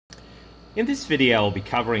In this video I'll be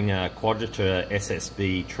covering a Quadrature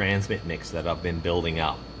SSB transmit mix that I've been building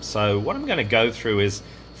up. So what I'm going to go through is,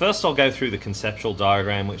 first I'll go through the conceptual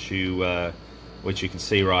diagram which you can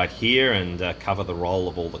see right here and cover the role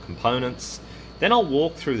of all the components. Then I'll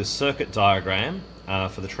walk through the circuit diagram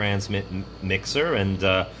for the transmit mixer, and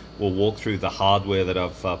we'll walk through the hardware that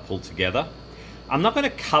I've pulled together. I'm not going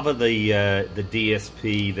to cover the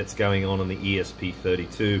DSP that's going on in the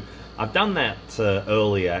ESP32. I've done that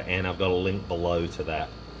earlier, and I've got a link below to that.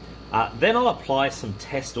 Then I'll apply some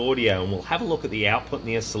test audio, and we'll have a look at the output in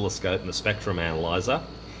the oscilloscope and the spectrum analyzer.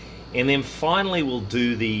 And then finally we'll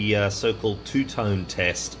do the so-called two-tone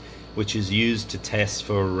test, which is used to test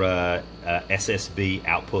for SSB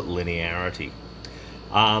output linearity.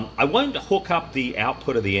 I won't hook up the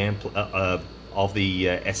output of the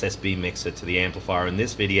SSB mixer to the amplifier in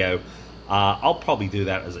this video. I'll probably do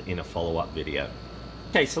that in a follow-up video.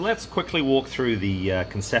 Okay, so let's quickly walk through the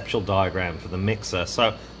conceptual diagram for the mixer.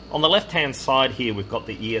 So on the left-hand side here we've got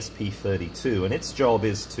the ESP32, and its job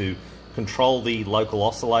is to control the local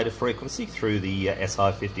oscillator frequency through the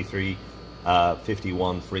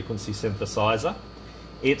SI5351 frequency synthesizer.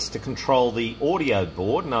 It's to control the audio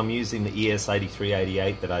board, and I'm using the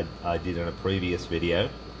ES8388 that I did in a previous video.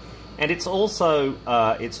 And it's also,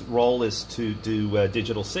 its role is to do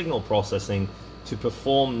digital signal processing to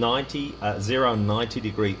perform 0 and 90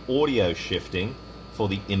 degree audio shifting for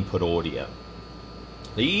the input audio.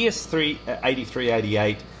 The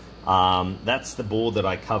ES8388, that's the board that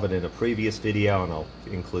I covered in a previous video, and I'll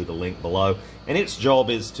include a link below. And its job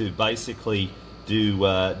is to basically do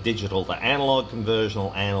digital to analog conversion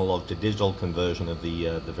or analog to digital conversion of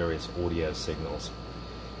the various audio signals.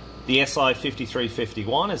 The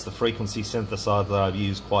SI5351 is the frequency synthesizer that I've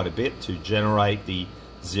used quite a bit to generate the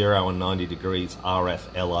 0 and 90 degrees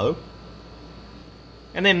RF LO.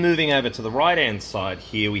 And then moving over to the right hand side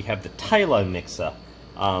here we have the Tayloe Mixer.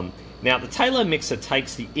 Now the Tayloe Mixer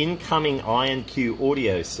takes the incoming I and Q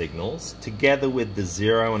audio signals together with the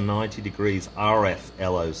 0 and 90 degrees RF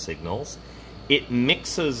LO signals. It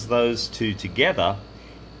mixes those two together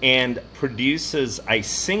and produces a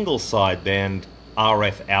single sideband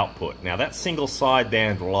RF output. Now that single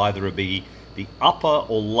sideband will either be the upper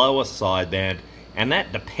or lower sideband, and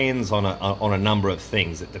that depends on a number of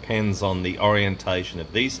things. It depends on the orientation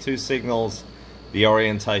of these two signals, the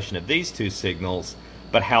orientation of these two signals,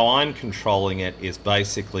 but how I'm controlling it is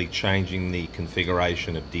basically changing the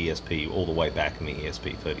configuration of DSP all the way back in the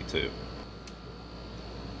ESP32.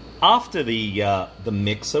 After the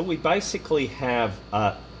mixer, we basically have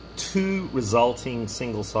two resulting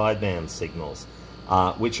single sideband signals,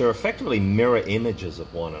 which are effectively mirror images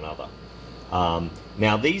of one another.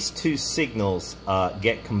 Now these two signals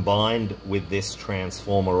get combined with this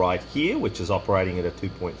transformer right here, which is operating at a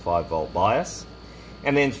 2.5 volt bias.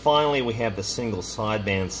 And then finally we have the single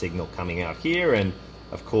sideband signal coming out here, and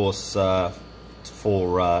of course for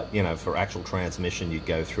actual transmission you'd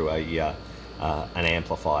go through an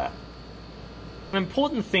amplifier. An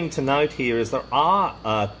important thing to note here is there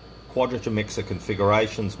are Quadrature mixer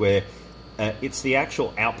configurations where it's the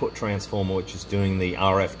actual output transformer which is doing the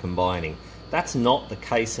RF combining. That's not the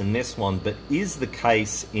case in this one, but is the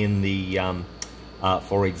case in the,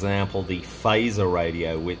 for example, the phaser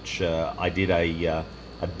radio, which I did a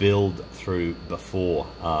build through before,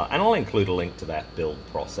 and I'll include a link to that build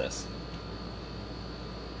process.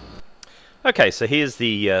 Okay, so here's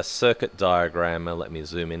the circuit diagram. Let me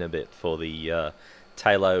zoom in a bit for the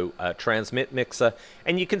Tayloe transmit mixer,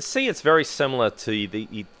 and you can see it's very similar to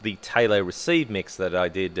the Tayloe receive mix that I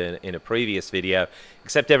did in a previous video,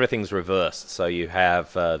 except everything's reversed. So you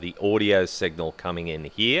have the audio signal coming in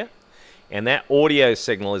here, and that audio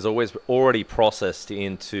signal is already processed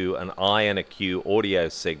into an I and a Q audio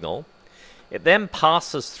signal. It then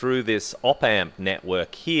passes through this op-amp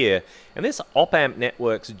network here, and this op-amp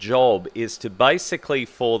network's job is to basically,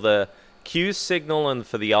 for the Q signal and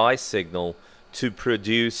for the I signal, to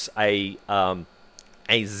produce a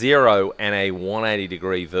 0 and a 180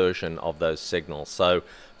 degree version of those signals. So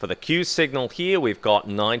for the Q signal here we've got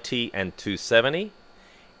 90 and 270,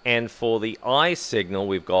 and for the I signal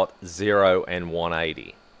we've got 0 and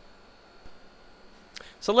 180.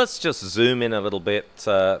 So let's just zoom in a little bit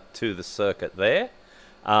to the circuit there,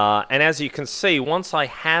 and as you can see, once I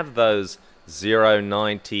have those 0,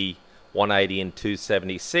 90, 180 and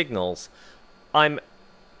 270 signals, I'm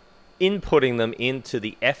inputting them into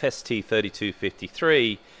the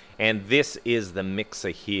FST3253, and this is the mixer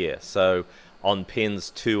here. So on pins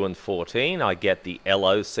 2 and 14 I get the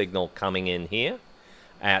LO signal coming in here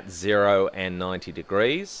at 0 and 90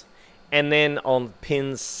 degrees, And then on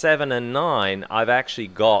pins 7 and 9, I've actually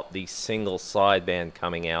got the single sideband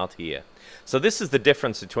coming out here. So this is the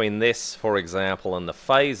difference between this, for example, and the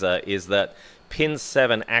phaser, is that pin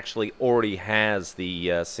 7 actually already has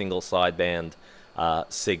the single sideband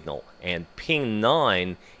signal, and pin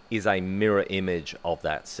 9 is a mirror image of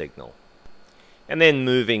that signal. And then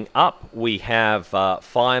moving up, we have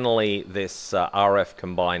finally this RF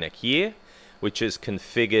combiner here, which is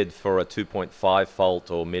configured for a 2.5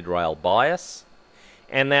 volt or mid-rail bias,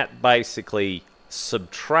 and that basically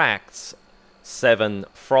subtracts 7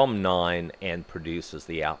 from 9 and produces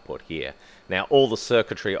the output here. Now all the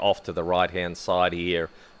circuitry off to the right hand side here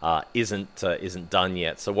isn't done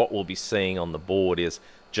yet, so what we'll be seeing on the board is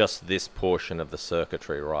just this portion of the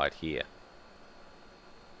circuitry right here.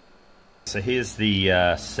 So here's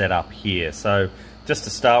the setup here. So just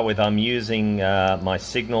to start with, I'm using my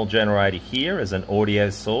signal generator here as an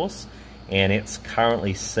audio source, and it's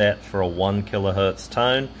currently set for a 1 kilohertz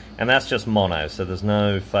tone, and that's just mono, so there's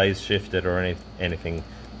no phase shifted or anything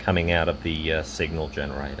coming out of the signal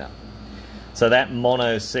generator. So that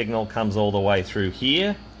mono signal comes all the way through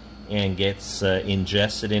here and gets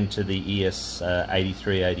ingested into the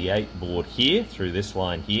ES8388 board here through this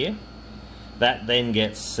line here. That then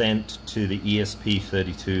gets sent to the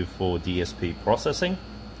ESP32 for DSP processing,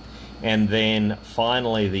 and then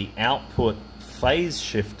finally the output phase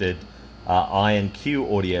shifted I and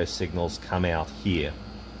Q audio signals come out here.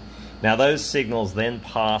 Now those signals then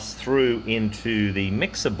pass through into the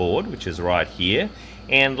mixer board, which is right here,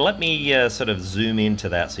 and let me sort of zoom into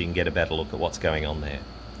that so you can get a better look at what's going on there.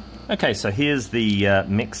 Okay, so here's the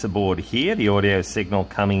mixer board here, the audio signal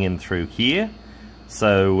coming in through here.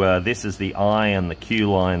 So this is the I and the Q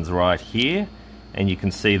lines right here, and you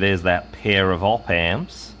can see there's that pair of op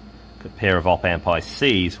amps, a pair of op amp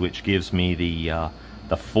ICs, which gives me the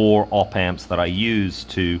 4 op amps that I use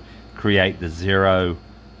to create the 0,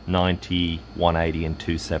 90, 180, and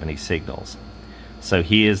 270 signals. So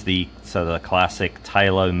here's the classic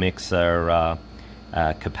Tayloe Mixer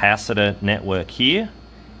capacitor network here,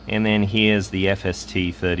 and then here's the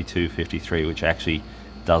SSB32 which actually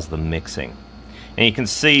does the mixing. And you can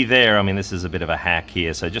see there, I mean, this is a bit of a hack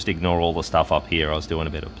here, so just ignore all the stuff up here. I was doing a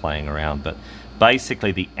bit of playing around, but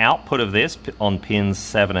basically the output of this on pins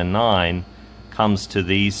 7 and 9 comes to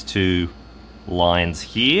these 2 lines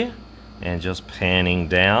here, and just panning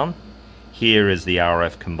down, here is the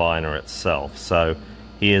RF combiner itself. So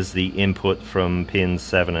here's the input from pins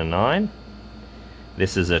 7 and 9.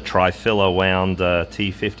 This is a trifiller wound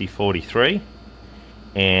T5043,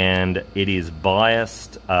 and it is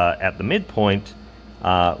biased at the midpoint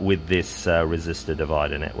with this resistor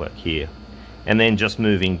divider network here. And then just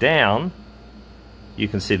moving down, you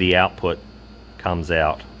can see the output comes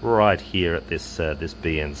out right here at this this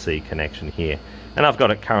BNC connection here, and I've got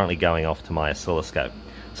it currently going off to my oscilloscope.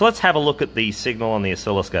 So let's have a look at the signal on the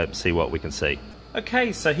oscilloscope and see what we can see.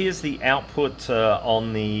 Okay, so here's the output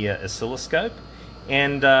on the oscilloscope,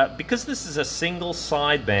 and because this is a single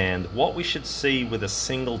sideband, what we should see with a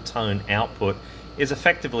single tone output is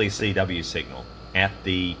effectively a CW signal at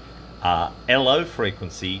the LO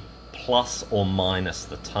frequency plus or minus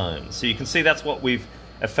the tone. So you can see that's what we've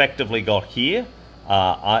effectively got here.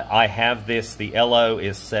 I have this, the LO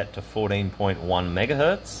is set to 14.1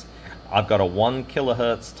 megahertz. I've got a 1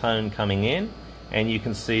 kilohertz tone coming in, and you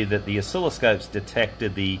can see that the oscilloscope's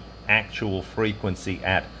detected the actual frequency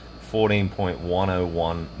at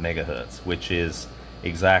 14.101 megahertz, which is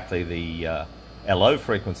exactly the LO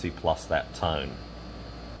frequency plus that tone.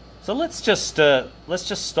 So let's just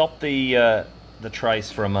stop the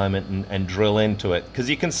trace for a moment and drill into it, because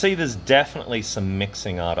you can see there's definitely some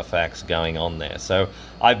mixing artifacts going on there. So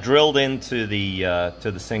I've drilled into the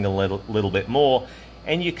signal a little bit more,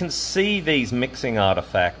 and you can see these mixing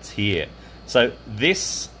artifacts here. So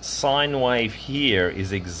this sine wave here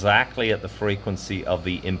is exactly at the frequency of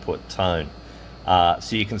the input tone.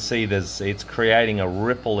 So you can see it's creating a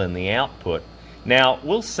ripple in the output. Now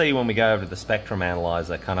we'll see when we go over to the spectrum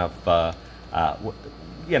analyzer kind of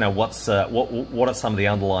you know, what are some of the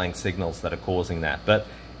underlying signals that are causing that. But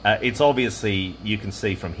it's obviously, you can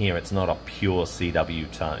see from here, it's not a pure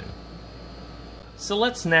CW tone. So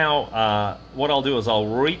let's now, what I'll do is I'll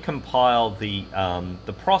recompile the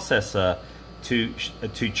processor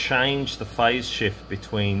to change the phase shift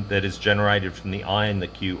between that is generated from the I and the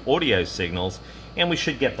Q audio signals, and we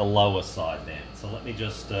should get the lower sideband. So let me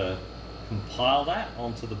just compile that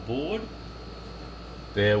onto the board.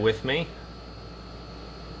 Bear with me.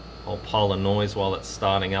 I'll pile the noise while it's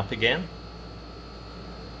starting up again.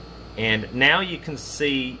 And now you can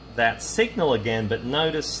see that signal again, but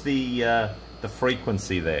notice the the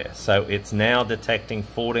frequency there. So it's now detecting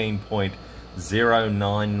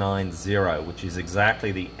 14.0990, which is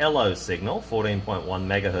exactly the LO signal, 14.1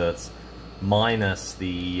 megahertz, minus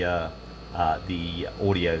the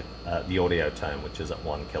audio tone, which is at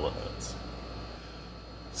 1 kilohertz.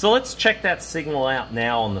 So let's check that signal out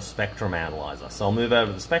now on the spectrum analyzer. So I'll move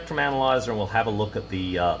over to the spectrum analyzer and we'll have a look at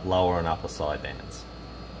the lower and upper sidebands.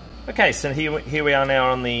 Okay, so here we are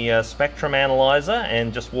now on the spectrum analyzer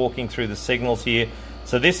and just walking through the signals here.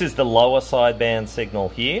 So this is the lower sideband signal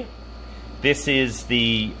here. This is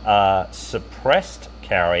the suppressed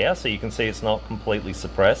carrier, so you can see it's not completely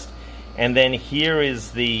suppressed. And then here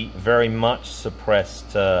is the very much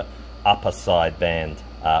suppressed upper sideband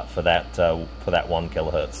for that 1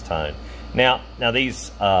 kilohertz tone. Now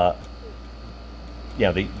these the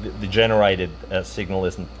generated signal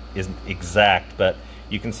isn't exact, but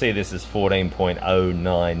you can see this is 14.099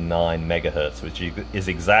 megahertz, which is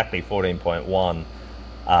exactly 14.1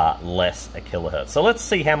 less a kilohertz. So let's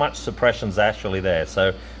see how much suppression's actually there.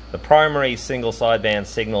 So the primary single sideband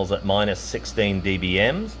signal's at minus 16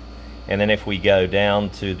 dBms, and then if we go down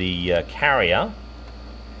to the carrier,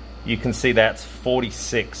 you can see that's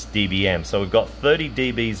 46 dBm. So we've got 30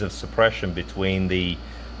 dBs of suppression between the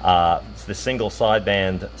single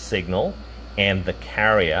sideband signal and the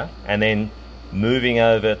carrier. And then moving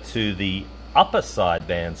over to the upper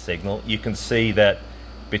sideband signal, you can see that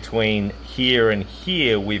between here and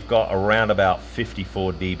here we've got around about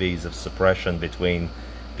 54 dBs of suppression between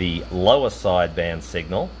the lower sideband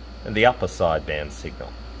signal and the upper sideband signal.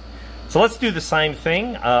 So let's do the same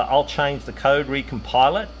thing. I'll change the code,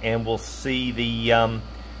 recompile it, and we'll see the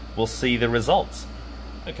results.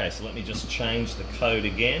 Okay, so let me just change the code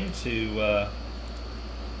again to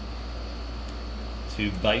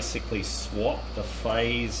basically swap the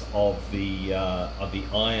phase of the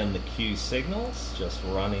I and the Q signals. Just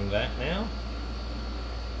running that now,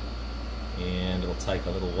 and it'll take a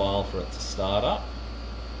little while for it to start up.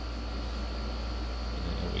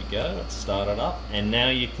 There we go, it started up, and now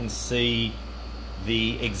you can see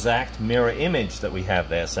the exact mirror image that we have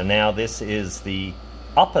there. So now this is the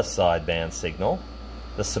upper sideband signal,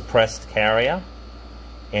 the suppressed carrier,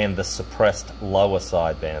 and the suppressed lower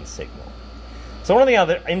sideband signal. So one of the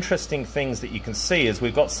other interesting things that you can see is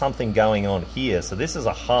we've got something going on here. So this is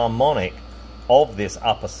a harmonic of this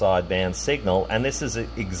upper sideband signal, and this is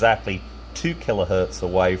exactly 2 kilohertz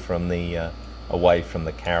away from the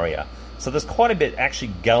carrier. So there's quite a bit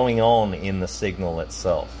actually going on in the signal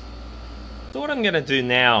itself. So what I'm going to do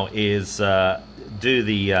now is do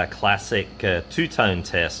the classic two-tone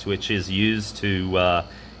test, which is used to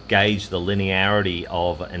gauge the linearity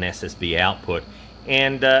of an SSB output.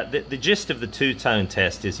 And the gist of the two-tone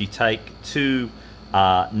test is you take two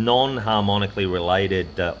non-harmonically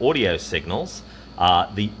related audio signals.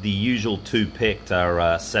 The usual two picked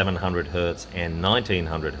are 700 Hertz and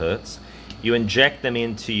 1900 Hertz. You inject them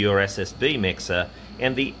into your SSB mixer,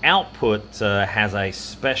 and the output has a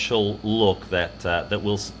special look that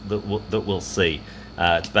we'll see.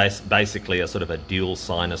 It's basically a sort of a dual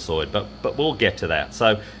sinusoid, but we'll get to that.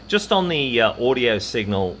 So just on the audio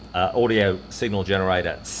signal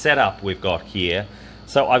generator setup we've got here.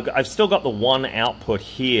 So I've still got the one output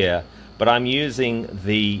here, but I'm using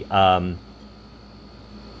the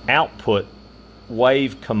output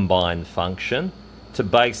wave combine function to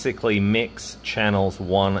basically mix channels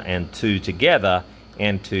 1 and 2 together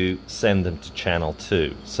and to send them to channel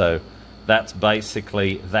 2. So that's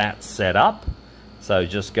basically that setup. So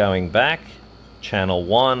just going back, channel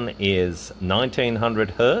 1 is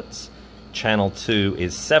 1900 Hertz, channel 2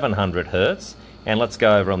 is 700 Hertz, and let's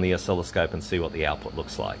go over on the oscilloscope and see what the output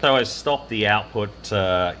looks like. So I stopped the output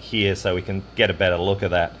here so we can get a better look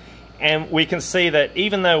at that. And we can see that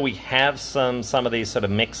even though we have some of these sort of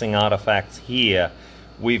mixing artifacts here,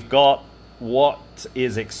 we've got what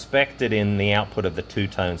is expected in the output of the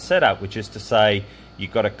two-tone setup, which is to say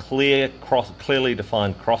you've got a clearly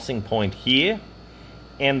defined crossing point here,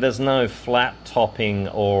 and there's no flat topping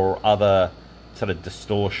or other sort of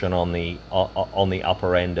distortion on the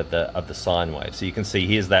upper end of the sine wave. So you can see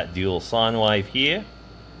here's that dual sine wave here,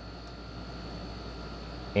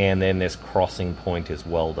 and then this crossing point is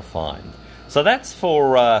well defined. So that's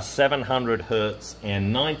for 700 Hertz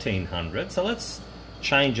and 1900. So let's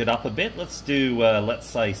change it up a bit. Let's do let's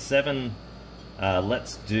say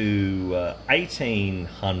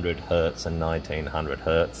 1800 Hertz and 1900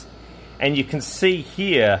 Hertz. And you can see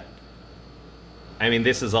here, I mean,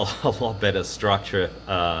 this is a lot better structure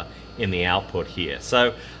in the output here.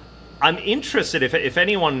 So I'm interested, if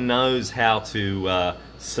anyone knows how to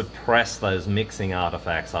suppress those mixing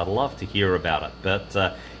artifacts, I'd love to hear about it.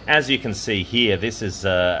 But as you can see here, this is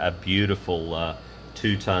a beautiful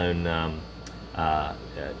two-tone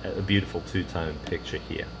picture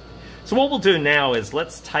here. So what we'll do now is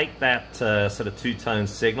let's take that sort of two-tone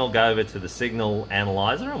signal, go over to the signal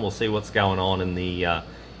analyzer, and we'll see what's going on in the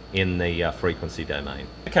frequency domain.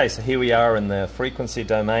 Okay, so here we are in the frequency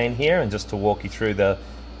domain here, and just to walk you through the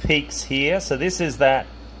peaks here. So this is that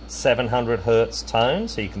 700 hertz tone,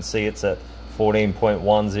 so you can see it's at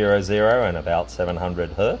 14.100 and about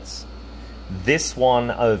 700 hertz. This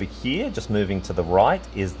one over here, just moving to the right,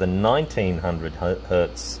 is the 1900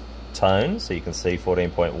 hertz tone, so you can see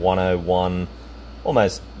 14.101,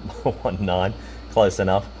 almost 19, close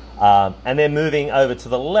enough. And then moving over to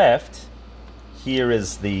the left, here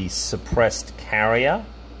is the suppressed carrier,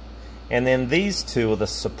 and then these two are the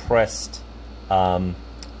suppressed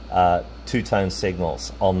two-tone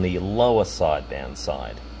signals on the lower sideband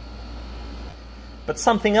side. But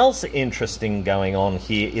something else interesting going on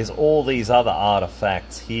here is all these other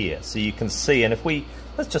artifacts here. So you can see, and if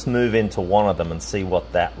let's just move into one of them and see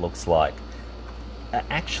what that looks like.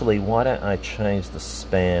 Actually, why don't I change the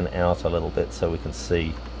span out a little bit so we can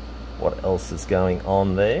see what else is going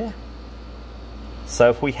on there.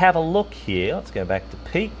 So if we have a look here, let's go back to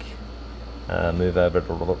peak, move over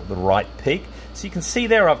to the right peak. So you can see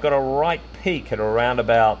there I've got a right peak at around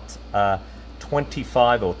about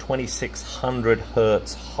 25 or 2600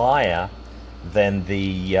 hertz higher than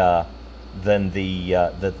the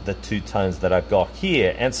two tones that I've got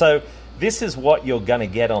here. And so this is what you're going to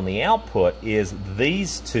get on the output, is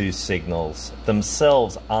these two signals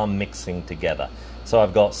themselves are mixing together. So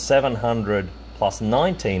I've got 700 plus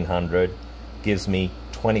 1900 gives me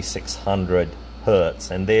 2600 hertz,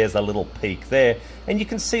 and there's a little peak there, and you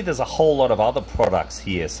can see there's a whole lot of other products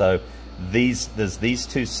here. So there's these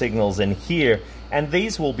two signals in here, and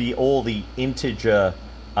these will be all the integer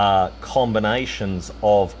combinations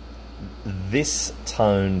of this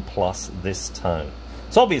tone plus this tone.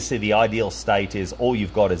 So obviously the ideal state is all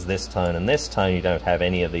you've got is this tone and this tone. You don't have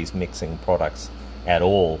any of these mixing products at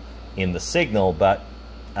all in the signal, but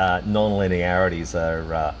non-linearities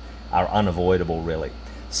are unavoidable, really.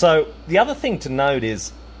 So the other thing to note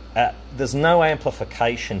is there's no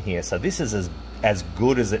amplification here, so this is as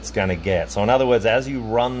good as it's going to get. So in other words, as you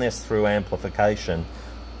run this through amplification,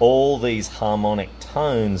 all these harmonic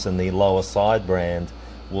tones in the lower sideband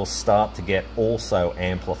will start to get also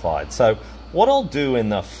amplified. So what I'll do in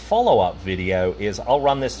the follow-up video is I'll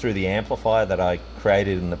run this through the amplifier that I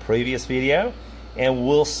created in the previous video, and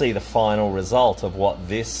we'll see the final result of what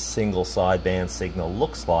this single sideband signal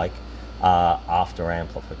looks like after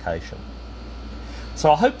amplification.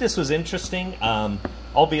 So I hope this was interesting.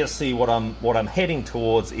 Obviously what I'm heading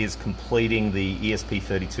towards is completing the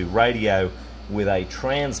ESP32 radio with a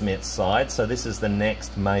transmit side. So this is the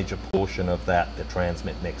next major portion of that, the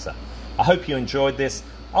transmit mixer. I hope you enjoyed this.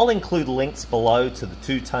 I'll include links below to the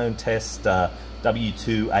two-tone test.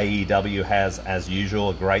 W2AEW has, as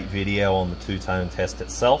usual, a great video on the two-tone test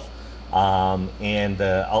itself. And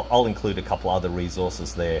I'll include a couple other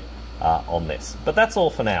resources there on this. But that's all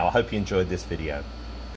for now. I hope you enjoyed this video.